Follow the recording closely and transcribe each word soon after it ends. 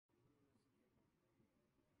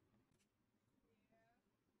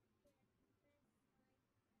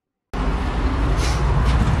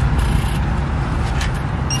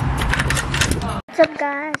up,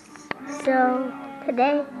 guys? So,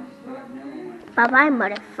 today, bye-bye,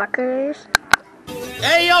 motherfuckers.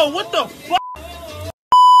 Hey, yo, what the fuck?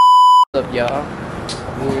 What's up, y'all?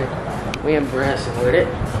 We embarrassing with it.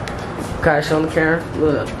 Okay, show on the camera.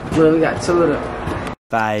 Look, we got two of them.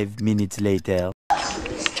 5 minutes later.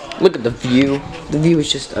 Look at the view. The view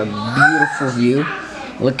is just a beautiful view.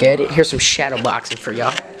 Look at it. Here's some shadow boxing for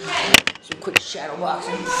y'all. Some quick shadow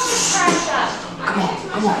boxing.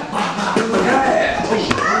 Come on.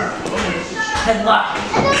 Headlock.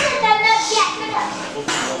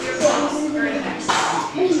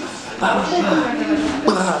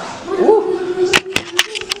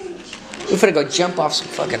 We're finna go jump off some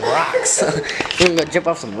fucking rocks. We're gonna go jump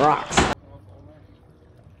off some rocks.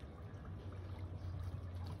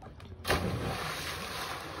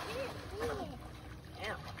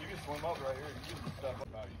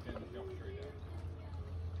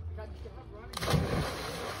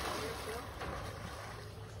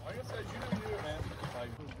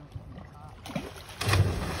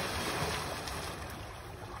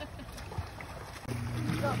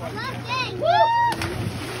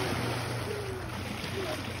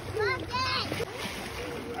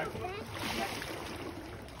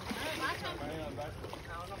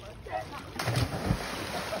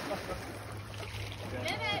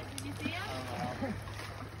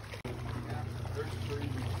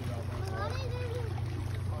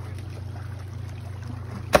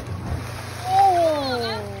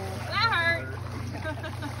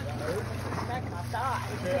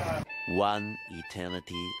 One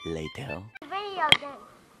eternity later. Video game.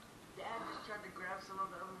 Dad just tried to grab some of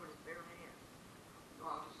the oven with his bare hand.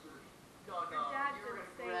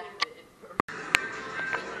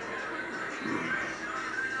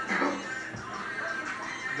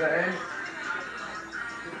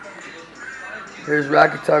 Here's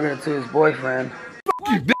Rocky talking to his boyfriend. Fuck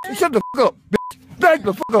you, bitch. Shut the fuck up, bitch. Back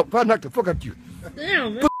the fuck up. If I knock the fuck out you.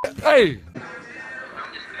 Damn, man. Hey.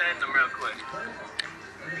 I'm just petting him real quick.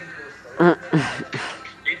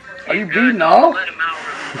 Are you beating off?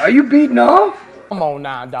 Are you beating off? Come on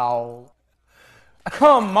now, dog.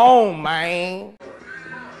 Come on, man.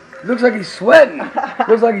 Looks like he's sweating.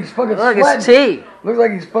 Looks like he's fucking sweating. Look, it's tea. Looks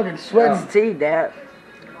like he's fucking sweating. It's tea, Dad.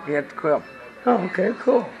 You have to quit. Oh, okay,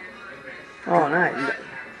 cool. Oh, nice.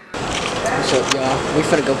 What's up, y'all? We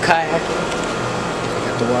finna go kayaking.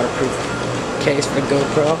 Got the waterproof case for the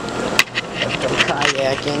GoPro. Let's go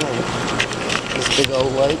kayaking and this big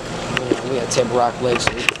old lake. We got Table Rock Lake,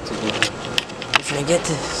 so we finna get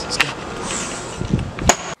this. Let's go.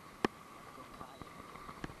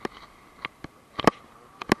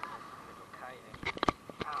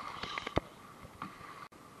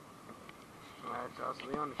 Alright, y'all, so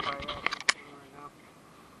we on the kayak right now.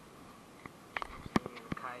 Sitting in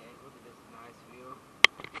the kayak. Look at this nice view.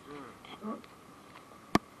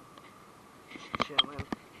 Chilling.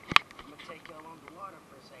 I'm gonna take y'all on the water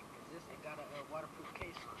for a second, cause this ain't got a waterproof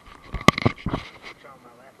case on it. Put y'all on my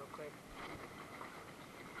lap real quick.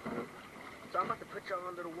 So I'm about to put y'all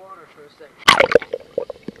under the water for a second.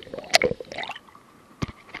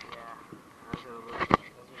 Yeah, that's what it looks like.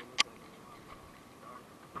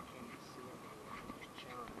 I can't even see it. Just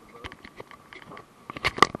chilling in the boat.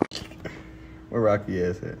 Where Rocky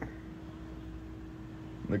ass at?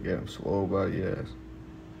 Look at him, swole body ass.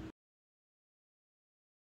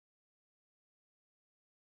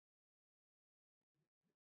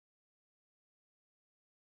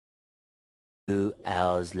 2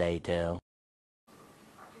 hours later.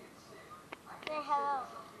 Say hello.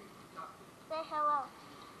 Say hello.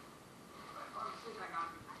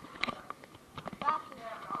 Rocky.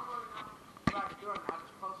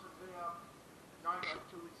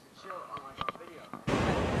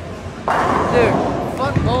 Dude,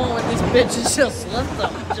 fuck going with these bitches. Just lift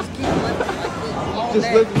them. Just keep lifting like this. All Just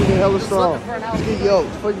day. lift me the hella Just strong. lifting for an hour. Just get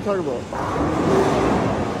yoked. What are you talking about?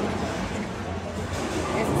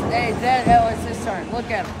 Hey, Dad, oh, it's his turn.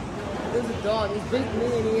 Look at him. There's a dog. He's beating me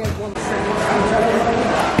and he has one.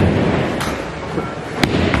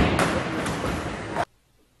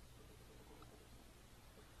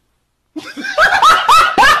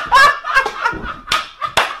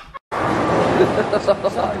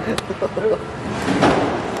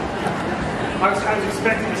 I was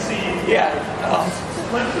expecting to see you.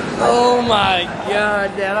 Oh my God,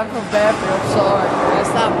 Dad, I feel bad for you. I'm sorry, man.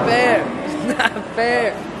 It's not fair. It's not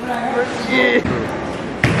fair. Yeah.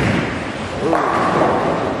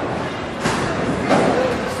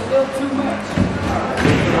 Still too much.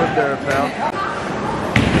 Right there, pal.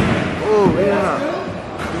 Oh, yeah.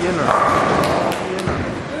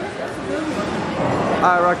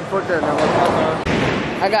 Alright, Rocky, fuck that now.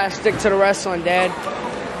 I gotta stick to the wrestling, Dad.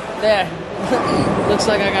 There. Looks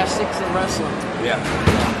like I got 6 in wrestling. Yeah.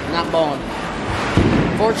 Not bowling.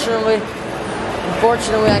 Unfortunately,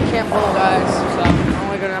 I can't bowl, guys. So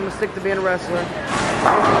I'm gonna stick to being a wrestler.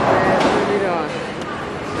 What are you doing?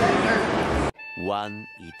 One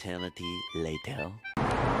eternity later.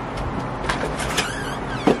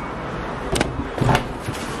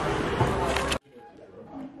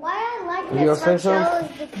 Why I like You this gonna say hotel is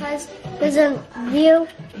because there's a view,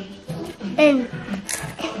 and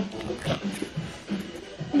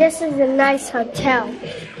this is a nice hotel.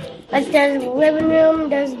 Like there's a living room,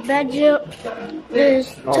 there's bedroom,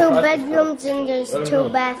 there's 2 bedrooms, and there's 2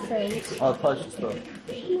 bathrooms. I'll touch the stuff.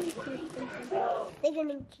 They're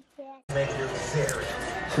gonna keep that.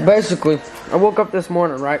 So basically, I woke up this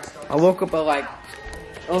morning, right? I woke up at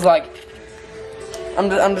I'm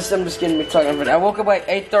just getting me talking about it. I woke up at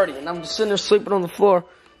 8:30, and I'm just sitting there sleeping on the floor,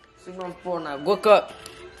 and I woke up,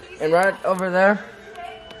 and right over there,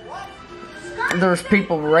 there was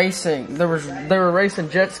people racing. They were racing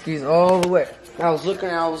jet skis all the way. I was looking,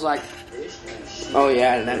 and I was like, oh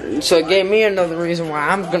yeah. So it gave me another reason why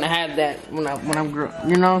I'm gonna have that when I'm grown.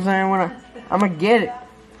 You know what I'm saying? I'm gonna get it.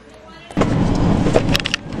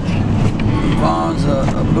 Vaughn's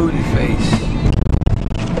a booty face.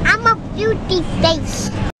 I'm a beauty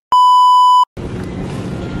face.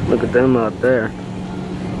 Look at them out there.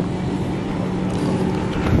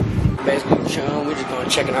 Basically, chilling. We're just going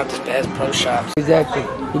checking out this Bass Pro Shops. Exactly.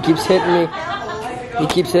 He keeps hitting me.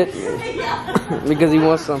 Because he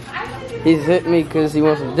wants some. He's hitting me because he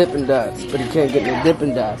wants some Dippin' Dots, but he can't get no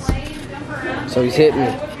Dippin' Dots. So he's hitting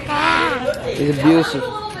me. He's abusive.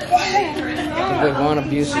 He's like Vaughn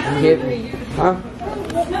abusive. He hit me. Huh?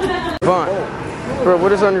 Vaughn. Bro,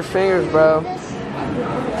 what is on your fingers, bro?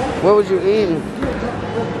 What was you eating?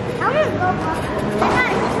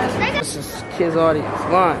 This is kids' audience.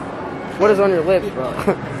 Vaughn, what is on your lips, bro?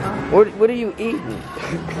 What are you eating?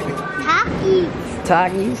 Takis.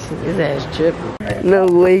 Takis? His ass tripping. No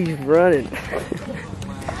way he's running.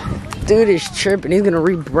 Dude is tripping. He's gonna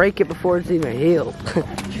re-break it before it's even healed.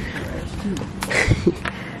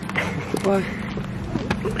 What?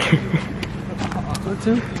 What's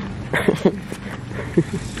up?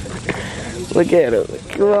 Look at him.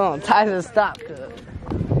 Come on, Tyson, stop.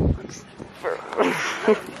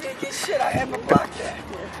 Shit, I haven't blocked that.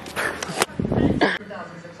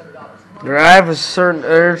 I have a certain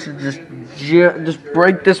urge to just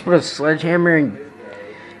break this with a sledgehammer and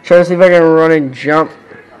try to see if I can run and jump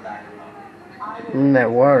in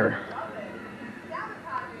that water.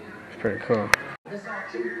 It's pretty cool.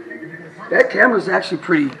 That camera's actually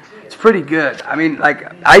pretty good. I mean, like,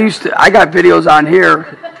 I got videos on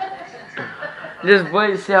here. Just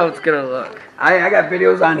wait and see how it's gonna look. I got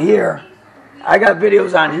videos on here.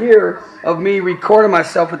 Of me recording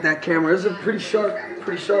myself with that camera. It's a pretty short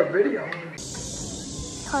video.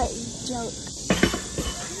 Hot junk.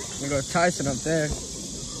 We got Tyson up there.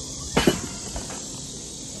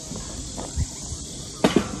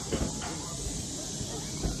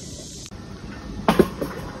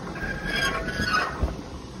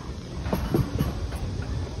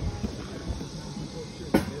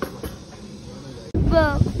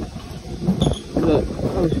 Look.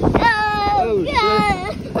 Oh,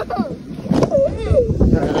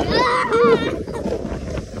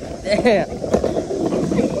 Damn.